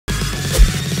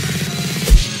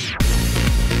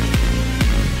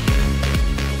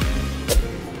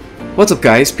What's up,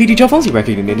 guys? PghLFilms back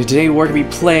again, and today we're going to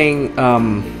be playing,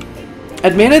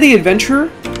 Amanda the Adventurer.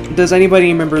 Does anybody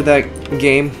remember that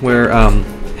game where,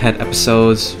 had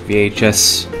episodes,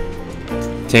 VHS,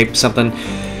 tape, something?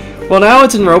 Well, now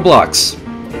it's in Roblox.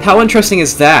 How interesting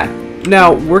is that?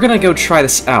 Now, we're going to go try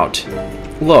this out.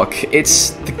 Look,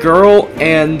 it's the girl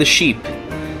and the sheep.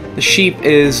 The sheep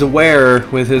is aware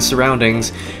with his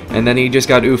surroundings, and then he just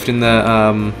got oofed in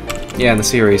the, in the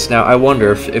series. Now, I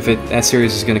wonder if that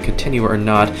series is going to continue or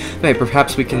not. Hey,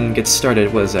 perhaps we can get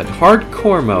started. What is that?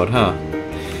 Hardcore mode, huh?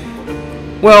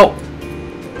 Well,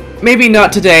 maybe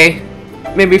not today.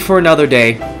 Maybe for another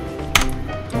day.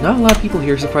 Not a lot of people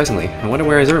here, surprisingly. I wonder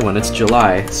where is everyone? It's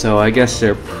July, so I guess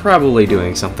they're probably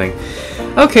doing something.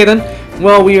 Okay, then.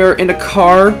 Well, we are in a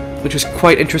car, which is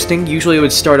quite interesting. Usually it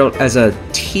would start out as a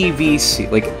TV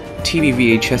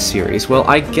VHS series. Well,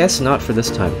 I guess not for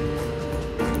this time.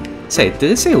 Say,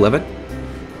 did it say 11?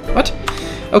 What?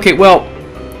 Okay, well,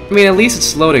 I mean, at least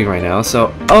it's loading right now,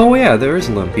 so... Oh, yeah, there is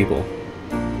 11 people.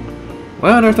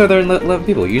 Why on earth are there 11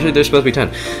 people? Usually there's supposed to be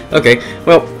 10. Okay,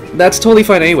 well, that's totally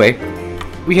fine anyway.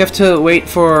 We have to wait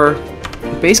for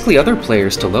basically other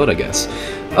players to load, I guess.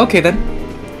 Okay, then.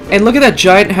 And look at that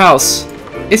giant house.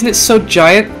 Isn't it so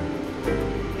giant?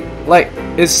 Like,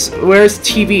 where's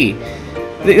TV?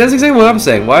 That's exactly what I'm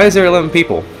saying. Why is there 11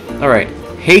 people? Alright.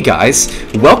 Hey guys,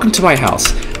 welcome to my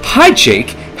house. Hi Jake,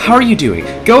 how are you doing?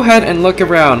 Go ahead and look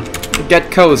around.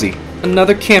 Get cozy.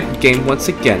 Another camp game once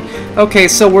again. Okay,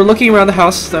 so we're looking around the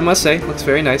house, I must say. Looks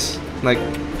very nice. Like,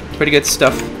 pretty good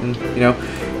stuff, and, you know.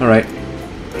 Alright.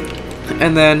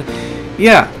 And then,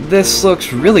 yeah, this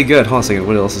looks really good. Hold on a second,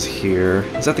 what else is here?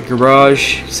 Is that the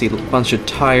garage? See a bunch of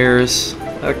tires.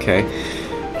 Okay.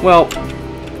 Well,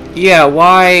 yeah,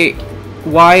 why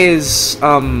is,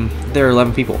 there are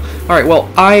 11 people? Alright, well,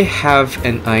 I have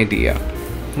an idea.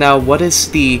 Now, what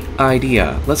is the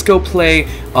idea? Let's go play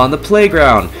on the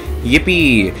playground.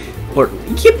 Yippee! Or,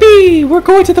 yippee! We're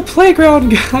going to the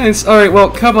playground, guys! Alright, well,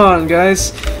 come on,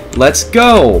 guys. Let's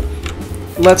go!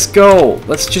 Let's go!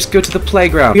 Let's just go to the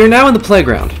playground. We are now in the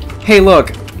playground. Hey,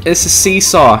 look, it's a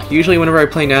seesaw. Usually whenever I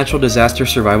play natural disaster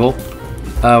survival,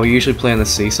 we usually play on the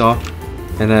seesaw.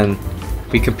 And then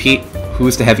we compete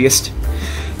who's the heaviest.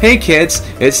 Hey kids,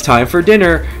 it's time for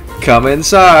dinner. Come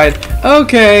inside.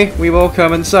 Okay, we will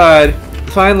come inside.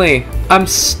 Finally, I'm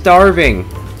starving.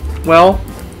 Well,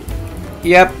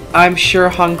 yep, I'm sure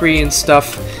hungry and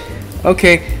stuff.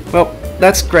 Okay, well,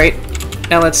 that's great.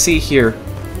 Now let's see here.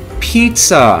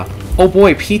 Pizza. Oh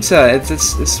boy, pizza.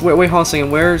 Wait, hold on a second.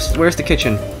 Where's the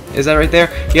kitchen? Is that right there?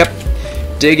 Yep.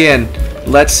 Dig in.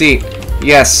 Let's see.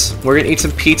 Yes, we're gonna eat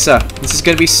some pizza. This is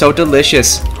gonna be so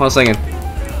delicious. Hold on a second.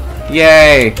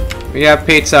 Yay! We have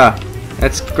pizza.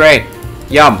 That's great.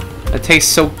 Yum. That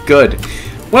tastes so good.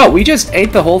 Well, we just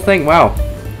ate the whole thing. Wow.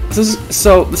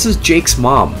 This is Jake's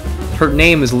mom. Her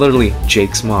name is literally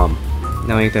Jake's mom.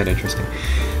 Now ain't that interesting?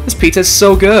 This pizza is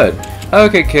so good.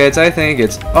 Okay, kids, I think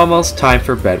it's almost time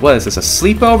for bed. What is this, a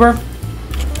sleepover?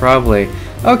 Probably.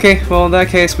 Okay, well in that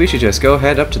case, we should just go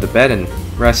head up to the bed and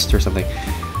rest or something.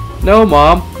 No,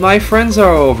 Mom, my friends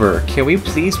are over. Can we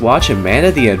please watch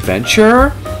Amanda the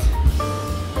Adventurer?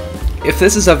 If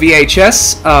this is a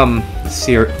VHS,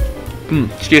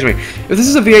 excuse me. If this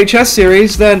is a VHS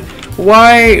series, then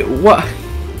what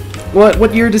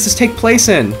year does this take place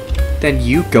in? Then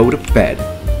you go to bed.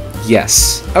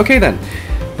 Yes. Okay then.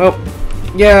 Well,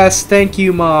 yes, thank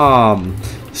you, Mom.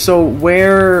 So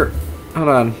where? Hold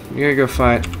on. You're gonna go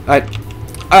find.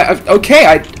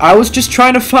 Okay. I was just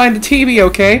trying to find the TV.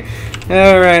 Okay.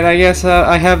 All right. I guess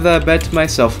I have the bed to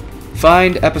myself.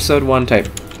 Find episode 1 tape.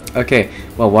 Okay.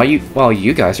 Well, while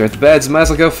you guys are at the beds, might as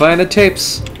well go find the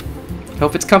tapes.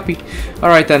 Hope it's comfy.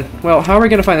 Alright then. Well, how are we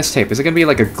gonna find this tape? Is it gonna be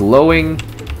like a glowing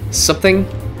something?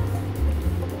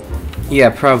 Yeah,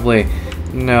 probably.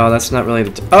 No, that's not really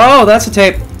the oh, that's the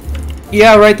tape!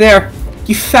 Yeah, right there!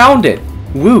 You found it!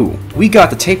 Woo! We got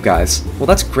the tape, guys. Well,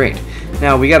 that's great.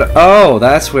 Now, we gotta... Oh,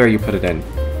 that's where you put it in.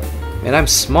 And I'm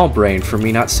small-brained for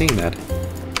me not seeing that.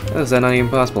 How is that not even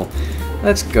possible?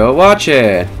 Let's go watch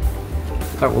it!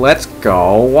 Let's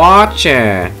go watch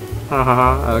it.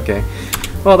 Haha. Okay.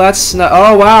 Well, that's not.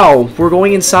 Oh wow, we're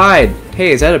going inside. Hey,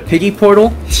 is that a piggy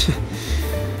portal?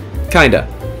 Kinda.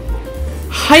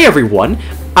 Hi everyone.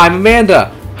 I'm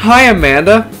Amanda. Hi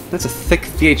Amanda. That's a thick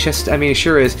VHS. I mean, it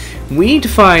sure is. We need to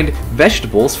find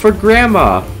vegetables for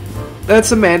Grandma.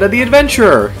 That's Amanda the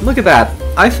Adventurer. Look at that.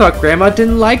 I thought Grandma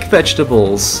didn't like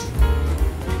vegetables.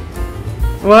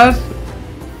 What?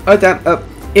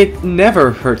 It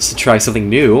never hurts to try something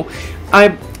new.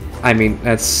 I mean,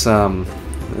 that's,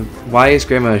 why is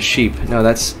Grandma a sheep? No,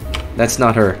 that's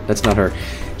not her. That's not her.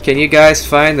 Can you guys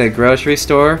find the grocery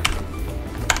store?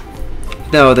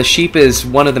 No, the sheep is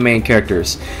one of the main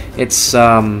characters. It's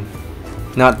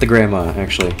not the grandma,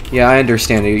 actually. Yeah, I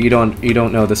understand. You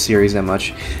don't know the series that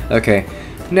much. Okay.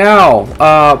 Now,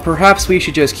 perhaps we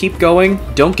should just keep going.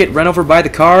 Don't get run over by the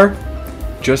car.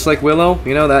 Just like Willow.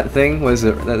 You know, that thing is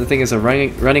a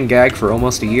running gag for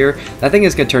almost a year. That thing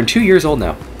is gonna turn 2 years old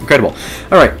now. Incredible.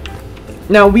 Alright.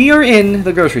 Now we are in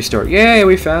the grocery store. Yay,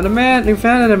 we found We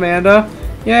found it, Amanda.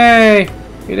 Yay!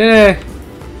 We did it.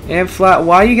 And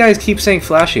why do you guys keep saying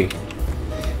flashy?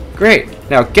 Great.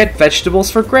 Now get vegetables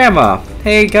for Grandma.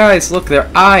 Hey guys, look, they're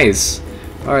eyes.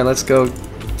 Alright, let's go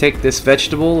take this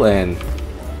vegetable and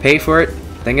pay for it.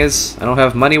 Thing is, I don't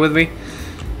have money with me.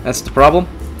 That's the problem.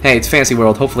 Hey, it's Fancy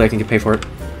World. Hopefully I can get paid for it.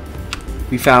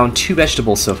 We found 2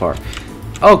 vegetables so far.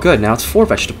 Oh good, now it's 4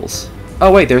 vegetables.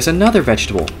 Oh wait, there's another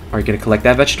vegetable. Are you gonna collect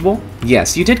that vegetable?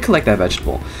 Yes, you did collect that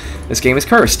vegetable. This game is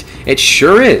cursed. It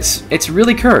sure is. It's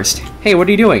really cursed. Hey, what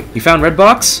are you doing? You found Red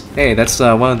Box? Hey, that's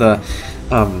one of the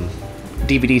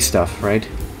DVD stuff, right?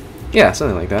 Yeah,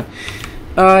 something like that.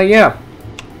 Yeah.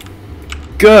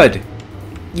 Good.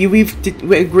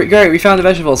 Great, we found the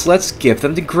vegetables. Let's give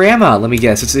them to Grandma. Let me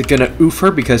guess, is it gonna oof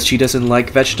her because she doesn't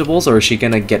like vegetables, or is she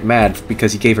gonna get mad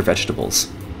because you gave her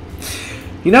vegetables?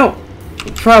 You know,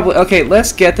 probably. Okay,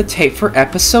 let's get the tape for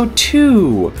episode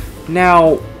 2.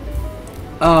 Now,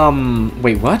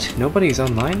 wait, what? Nobody's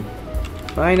online?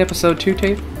 Find episode 2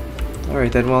 tape?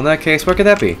 Alright then, well in that case, where could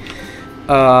that be?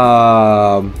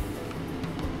 Hold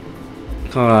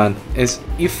on.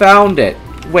 You found it.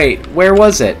 Wait, where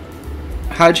was it?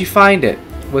 How'd you find it?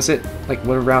 Was it, like,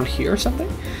 what, around here or something?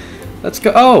 Let's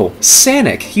go. Oh,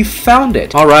 Sanic, you found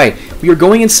it. Alright, we are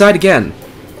going inside again.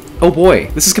 Oh boy,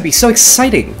 this is gonna be so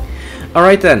exciting.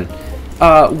 Alright then.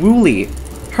 Wooly,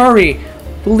 hurry,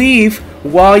 leave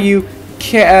while you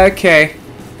can. Okay.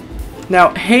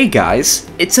 Now, hey guys,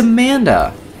 it's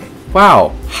Amanda.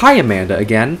 Wow, hi Amanda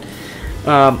again.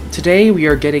 Today we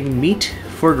are getting meat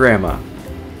for Grandma.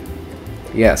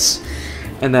 Yes.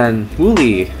 And then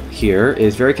Wooly here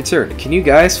is very concerned. Can you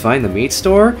guys find the meat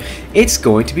store? It's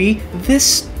going to be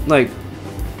this, like,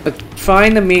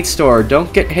 find the meat store.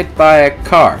 Don't get hit by a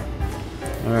car.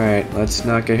 Alright, let's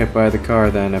not get hit by the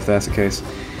car then, if that's the case.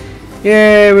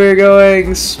 Yay, we're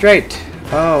going straight.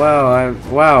 Oh, wow,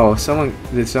 wow,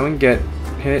 did someone get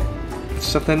hit?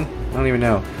 Something? I don't even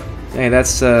know. Hey,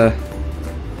 that's,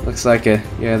 looks like it.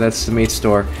 Yeah, that's the meat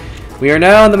store. We are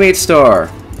now in the meat store.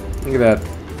 Look at that.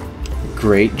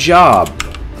 Great job.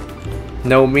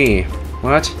 No me.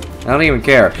 What? I don't even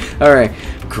care. Alright.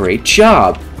 Great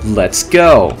job. Let's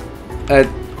go.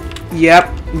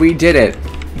 Yep, we did it.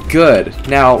 Good.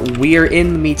 Now, we are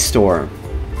in the meat store.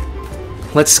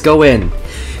 Let's go in.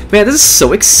 Man, this is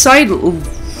so exciting.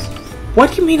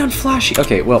 What do you mean unflashy?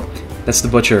 Okay, well, that's the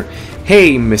butcher.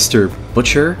 Hey, Mr.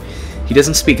 Butcher. He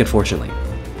doesn't speak, unfortunately.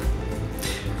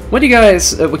 What do you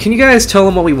guys... can you guys tell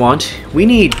him what we want? We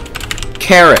need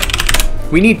carrot.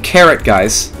 We need carrot,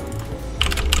 guys.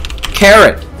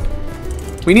 Carrot.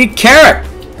 We need carrot.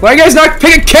 Why are you guys not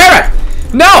picking carrot?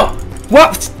 No!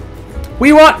 What?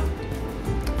 We want...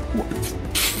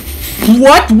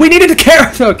 What? We needed a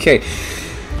carrot! Okay.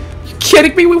 You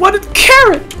kidding me? We wanted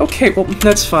carrot! Okay, well,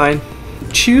 that's fine.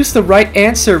 Choose the right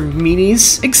answer,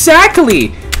 meanies.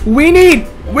 Exactly! We need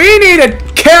a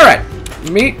carrot!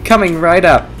 Meat coming right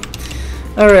up.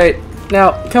 Alright,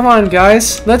 now, come on,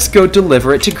 guys. Let's go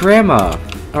deliver it to Grandma.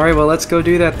 Alright, well, let's go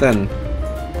do that then.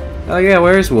 Oh yeah,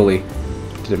 where's Wooly?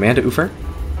 Did Amanda oof her?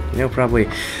 You know, probably.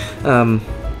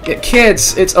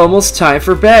 Kids, it's almost time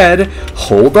for bed.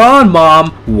 Hold on,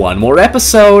 Mom. One more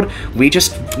episode.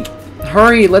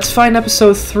 Hurry, let's find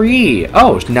episode 3.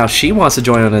 Oh, now she wants to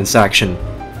join on this action.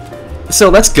 So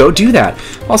let's go do that.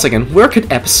 Hold on a second, where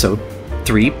could episode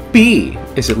 3 be?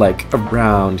 Is it like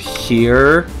around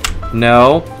here?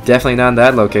 No, definitely not in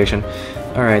that location.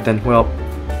 Alright then, well,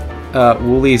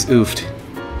 Wooly's oofed.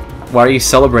 Why are you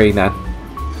celebrating that?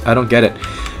 I don't get it.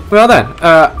 Well then,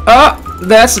 oh,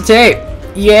 that's the tape.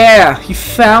 Yeah, you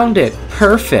found it.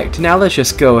 Perfect. Now let's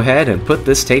just go ahead and put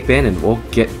this tape in and we'll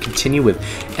continue with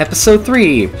episode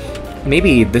 3.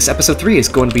 Maybe this episode 3 is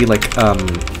going to be like,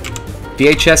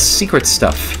 VHS secret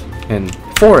stuff and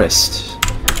forest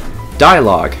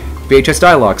dialogue. VHS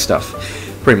dialogue stuff.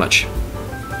 Pretty much.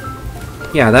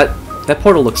 Yeah, that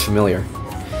portal looks familiar.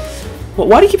 Well,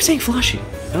 why do you keep saying flashy?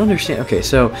 I don't understand. Okay,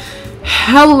 so,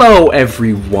 hello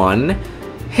everyone.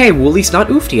 Hey, Wooly's not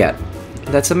oofed yet.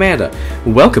 That's Amanda.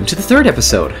 Welcome to the 3rd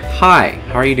episode. Hi,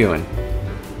 how are you doing?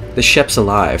 The ship's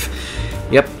alive.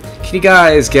 Yep. Can you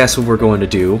guys guess what we're going to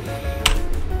do?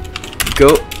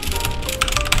 Go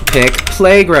pick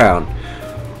playground.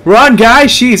 Run,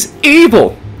 guys! She's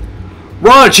evil!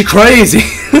 Run, she's crazy!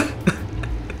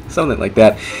 Something like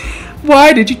that.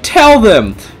 Why did you tell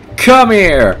them? Come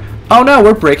here! Oh no,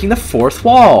 we're breaking the fourth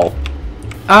wall!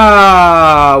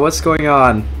 Ah, what's going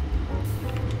on?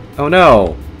 Oh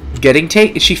no.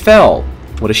 She fell.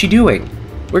 What is she doing?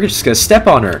 We're just gonna step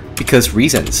on her, because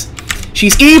reasons.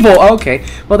 She's evil! Okay,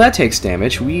 well that takes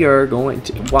damage. We are going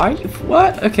to... Why?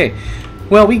 What? Okay.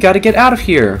 Well, we gotta get out of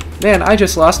here. Man, I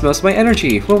just lost most of my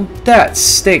energy. Well, that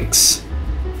stinks.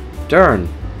 Darn.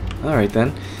 Alright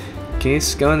then. Can you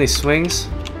go in these swings?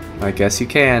 I guess you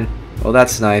can. Well,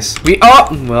 that's nice. Oh!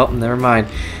 Well, never mind.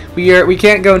 We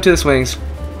can't go into the swings.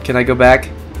 Can I go back?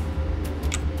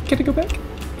 Can I go back?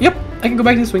 Yep, I can go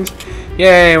back to the swings.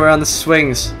 Yay, we're on the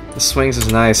swings. The swings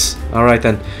is nice. Alright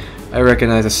then. I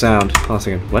recognize the sound. Hold on a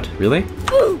second. What? Really?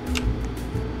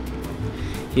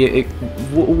 Yeah,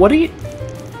 what do you...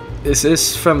 Is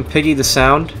this from Piggy the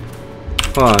Sound?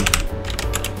 Hold on.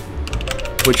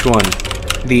 Which one?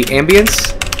 The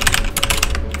ambience?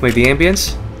 Wait, the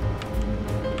ambience?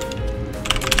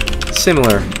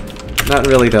 Similar. Not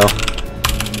really, though.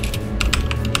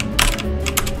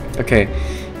 Okay.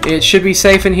 It should be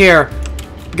safe in here.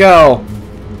 Go!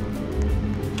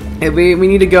 We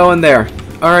need to go in there.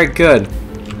 Alright, good.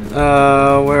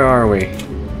 Where are we?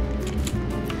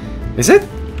 Is it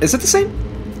the same?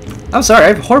 I'm sorry, I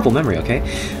have a horrible memory, okay?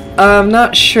 I'm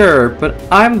not sure, but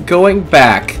I'm going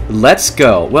back. Let's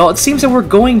go. Well, it seems that we're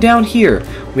going down here.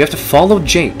 We have to follow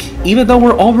Jake, even though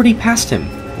we're already past him,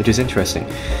 which is interesting.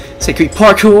 Say, can we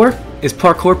parkour? Is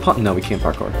parkour no, we can't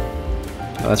parkour.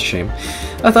 Oh, that's a shame.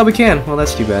 I thought we can. Well,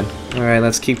 that's too bad. Alright,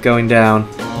 let's keep going down.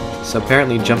 So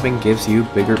apparently jumping gives you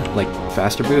bigger, like,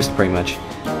 faster boost, pretty much.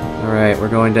 Alright, we're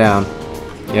going down.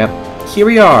 Yep. Here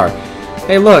we are.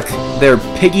 Hey, look. They're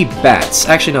piggy bats.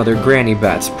 Actually, no, they're granny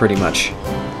bats, pretty much.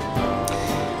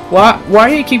 Why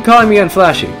do you keep calling me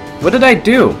unflashy? What did I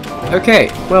do?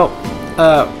 Okay, well,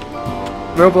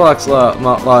 ROBLOX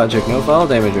logic, no fall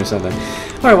damage or something.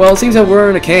 Alright, well, it seems that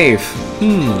we're in a cave.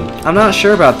 I'm not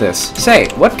sure about this. Say,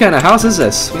 what kind of house is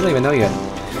this? We don't even know yet.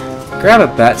 Grab a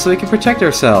bat so we can protect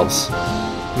ourselves.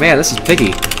 Man, this is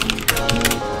Piggy.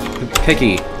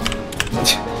 Piggy.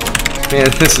 Man,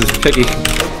 this is Piggy.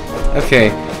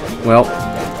 Okay, well,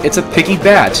 it's a piggy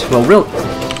bat. Well,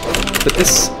 but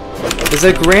this is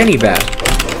a granny bat.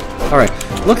 Alright,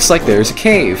 looks like there's a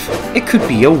cave. It could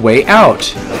be a way out.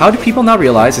 How do people not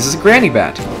realize this is a granny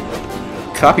bat?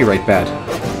 Copyright bat.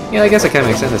 Yeah, I guess that kind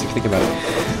of makes sense if you think about it.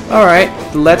 Alright,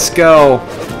 let's go.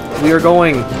 We are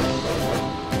going.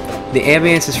 The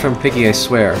ambience is from Piggy, I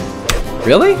swear.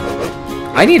 Really?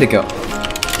 I need to go.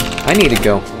 I need to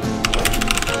go.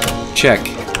 Check.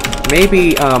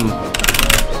 Maybe,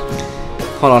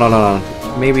 hold on.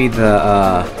 Maybe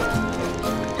the,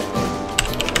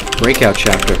 breakout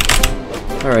chapter.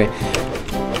 Alright.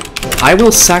 I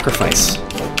will sacrifice.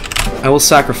 I will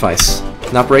sacrifice.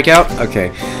 Not breakout?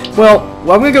 Okay. Well,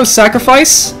 I'm gonna go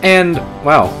sacrifice, and,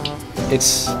 wow.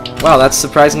 Wow, that's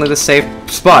surprisingly the safe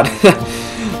spot.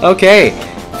 Okay.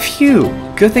 Phew.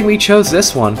 Good thing we chose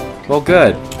this one. Well,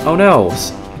 good. Oh no.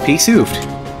 Be soothed.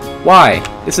 Why?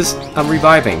 I'm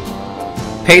reviving.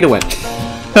 Pay to win.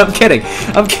 I'm kidding.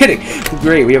 I'm kidding.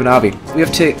 Great, we have an obby. We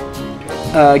have to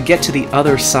get to the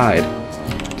other side.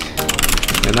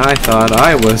 And I thought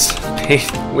I was paid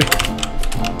to win.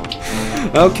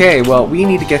 Okay, well, we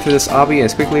need to get through this obby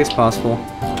as quickly as possible.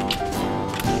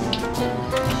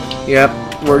 Yep,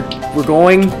 we're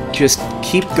going. Just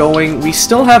keep going. We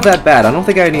still have that bat. I don't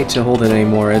think I need to hold it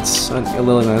anymore. It's a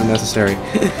little unnecessary.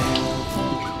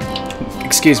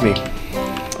 Excuse me.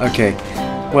 Okay.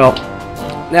 Well,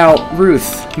 now,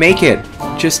 Ruth, make it.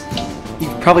 You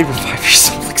probably revive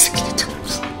yourself like 60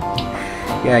 times.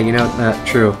 Yeah, you know, not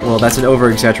true. Well, that's an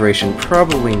over-exaggeration.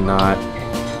 Probably not.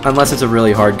 Unless it's a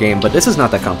really hard game, but this is not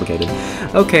that complicated.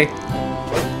 Okay.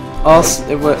 Also,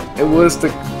 it was the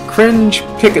cringe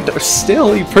pick.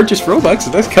 Still, you purchased Robux,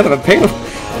 so that's kind of a pain.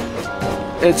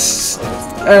 It's...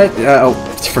 oh,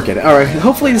 forget it. Alright,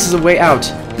 hopefully this is a way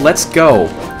out. Let's go.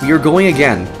 We are going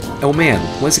again. Oh man,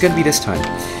 what's it gonna be this time?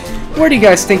 Where do you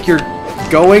guys think you're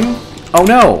going? Oh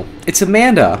no, it's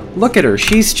Amanda. Look at her.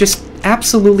 She's just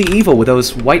absolutely evil with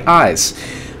those white eyes.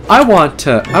 I want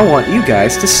you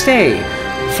guys to stay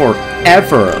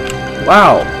forever.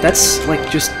 Wow, that's like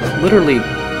just literally.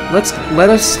 Let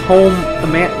us go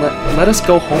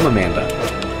home, Amanda.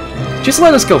 Just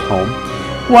let us go home.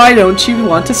 Why don't you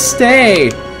want to stay?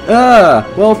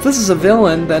 Well, if this is a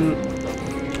villain, then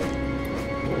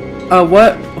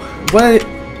what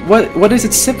is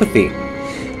its sympathy?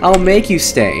 I'll make you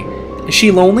stay. Is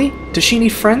she lonely? Does she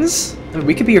need friends? I mean,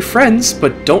 we could be your friends,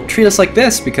 but don't treat us like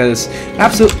this, because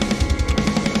absolute...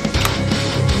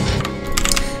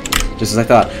 Just as I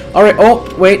thought. Alright,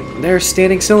 oh, wait, they're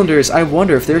standing cylinders. I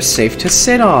wonder if they're safe to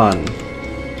sit on.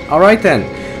 Alright then.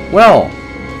 Well,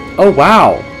 oh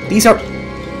wow, these are...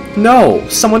 No,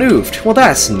 someone oofed. Well,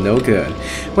 that's no good.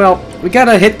 Well, we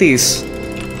gotta hit these.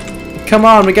 Come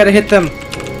on, we gotta hit them.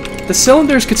 The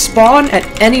cylinders could spawn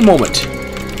at any moment.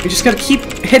 We just gotta keep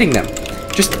hitting them.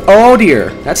 Just, oh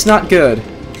dear, that's not good.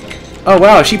 Oh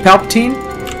wow, is she Palpatine?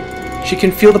 She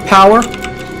can feel the power?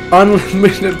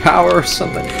 Unlimited power or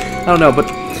something. I don't know, but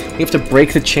we have to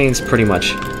break the chains pretty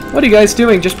much. What are you guys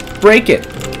doing? Just break it.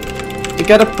 You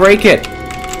gotta break it.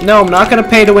 No, I'm not gonna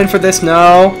pay to win for this.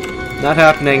 No, not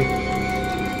happening.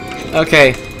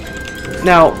 Okay.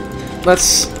 Now,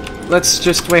 let's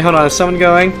just wait. Hold on. Is someone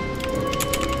going?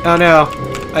 Oh no.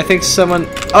 I think someone.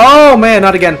 Oh man,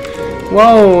 not again.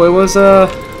 Whoa, it was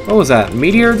what was that?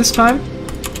 Meteor this time?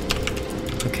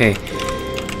 Okay.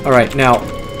 All right, now.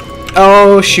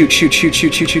 Oh shoot!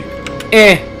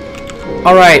 Eh.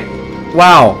 All right.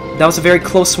 Wow, that was a very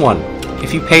close one.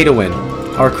 If you pay to win,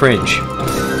 or cringe.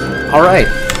 All right.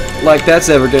 Like that's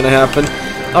ever gonna happen.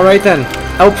 All right then.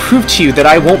 I'll prove to you that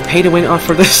I won't pay to win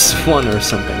for this one or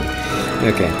something.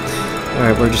 Okay.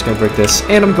 Alright, we're just gonna break this.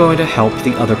 And I'm going to help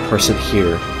the other person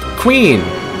here. Queen!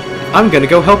 I'm gonna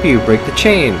go help you break the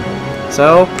chain.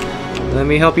 So, let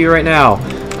me help you right now.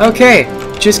 Okay,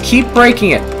 just keep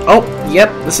breaking it. Oh, yep,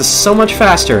 this is so much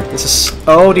faster. This is...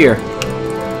 Oh dear.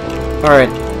 Alright,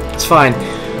 it's fine.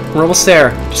 We're almost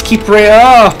there. Just keep breaking...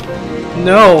 Oh!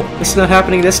 No, it's not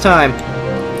happening this time.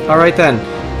 Alright then.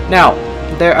 Now,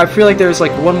 I feel like there's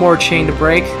like one more chain to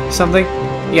break. Something?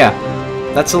 Yeah.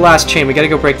 That's the last chain. We gotta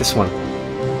go break this one.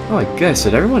 Oh my goodness,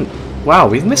 did everyone... Wow,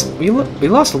 we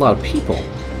lost a lot of people.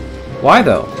 Why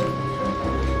though?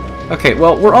 Okay,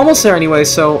 well, we're almost there anyway,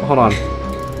 so hold on.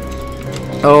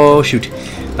 Oh, shoot.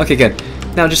 Okay, good.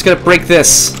 Now just gotta break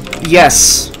this.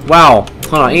 Yes! Wow.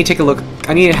 Hold on, I need to take a look.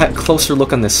 I need to have a closer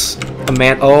look on this.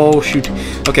 Oh, shoot.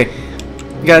 Okay.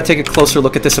 We gotta take a closer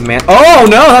look at this Oh,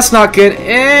 no, that's not good.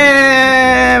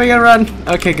 We gotta run.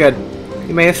 Okay, good.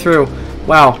 We made it through.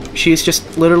 Wow, she's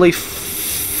just literally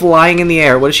flying in the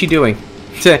air. What is she doing?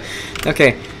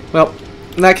 Okay, well,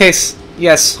 in that case,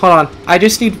 yes, hold on. I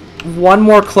just need one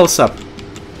more close-up.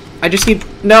 I just need...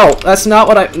 No, that's not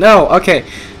what I... No, okay.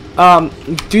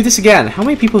 Do this again. How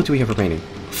many people do we have remaining?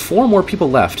 4 more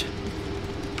people left.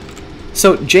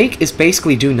 So, Jake is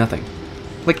basically doing nothing.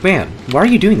 Like, man, why are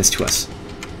you doing this to us?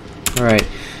 Alright,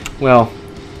 well,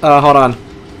 hold on.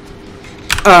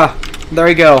 There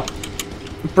we go.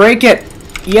 Break it!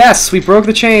 Yes, we broke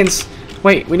the chains.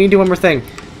 Wait, we need to do one more thing.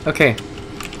 Okay.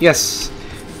 Yes.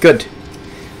 Good.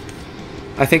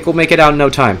 I think we'll make it out in no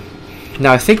time.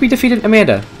 Now, I think we defeated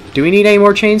Amanda. Do we need any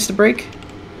more chains to break?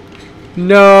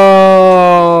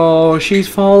 No! She's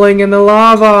falling in the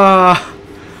lava!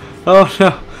 Oh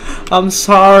no. I'm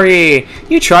sorry.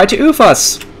 You tried to oof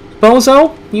us.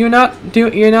 Bozo, you're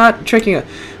not tricking us.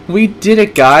 We did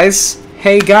it, guys.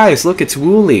 Hey guys, look, it's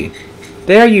Wooly.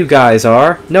 There you guys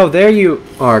are. No, there you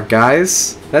are,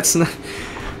 guys. That's not...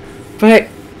 But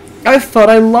I thought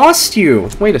I lost you.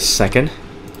 Wait a second.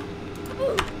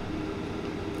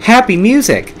 Happy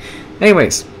music.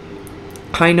 Anyways,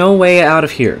 I know a way out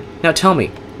of here. Now tell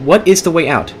me, what is the way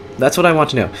out? That's what I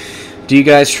want to know. Do you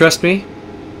guys trust me?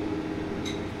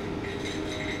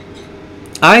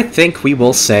 I think we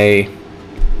will say...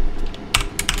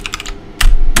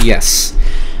 yes.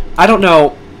 I don't know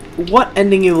what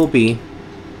ending it will be,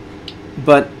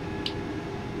 but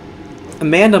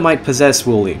Amanda might possess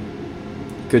Wooly.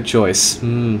 Good choice.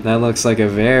 That looks like a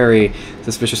very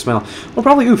suspicious smell. Well,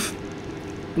 probably oof.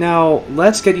 Now,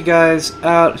 let's get you guys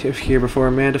out of here before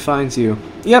Amanda finds you.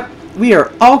 Yep, we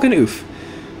are all gonna oof.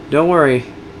 Don't worry,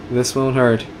 this won't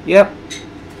hurt. Yep.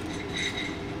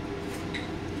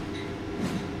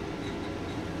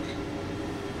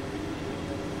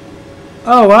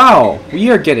 Oh wow, we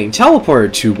are getting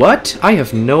teleported to what? I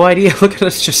have no idea. Look at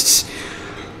us just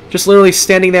literally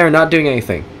standing there and not doing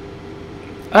anything.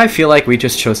 I feel like we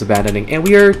just chose a bad ending, and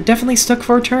we are definitely stuck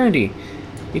for eternity.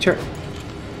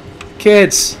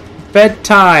 Kids,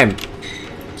 bedtime.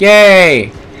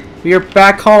 Yay! We are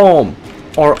back home.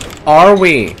 Or are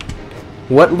we?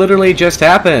 What literally just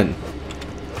happened?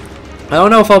 I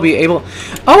don't know if I'll be able...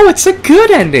 Oh, it's a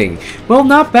good ending! Well,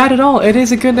 not bad at all. It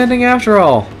is a good ending after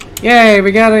all. Yay,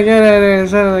 we got a good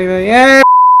ending. Yay!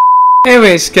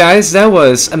 Anyways, guys, that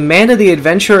was Amanda the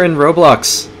Adventurer in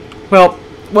Roblox. Well,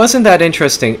 wasn't that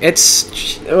interesting?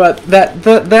 It's...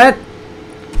 that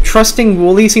trusting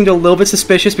Wooly seemed a little bit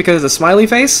suspicious because of the smiley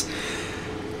face.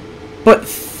 But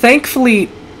thankfully,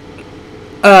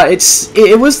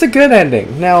 It was the good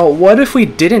ending. Now, what if we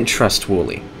didn't trust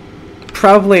Wooly?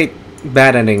 Probably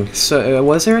bad ending. So,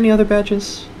 was there any other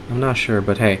badges? I'm not sure,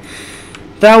 but hey.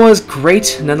 That was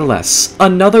great nonetheless.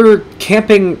 Another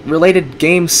camping-related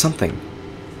game something.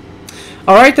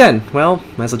 Alright then, well,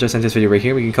 as I'll just end this video right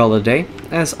here, we can call it a day.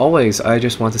 As always, I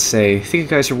just want to say thank you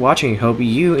guys for watching. Hope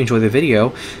you enjoyed the video.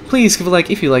 Please give a like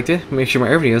if you liked it, make sure my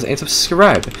other videos, and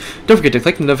subscribe. Don't forget to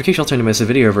click the notification bell to miss a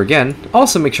video ever again.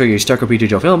 Also, make sure you use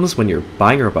PghLFilms when you're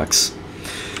buying Robux.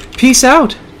 Peace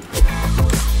out!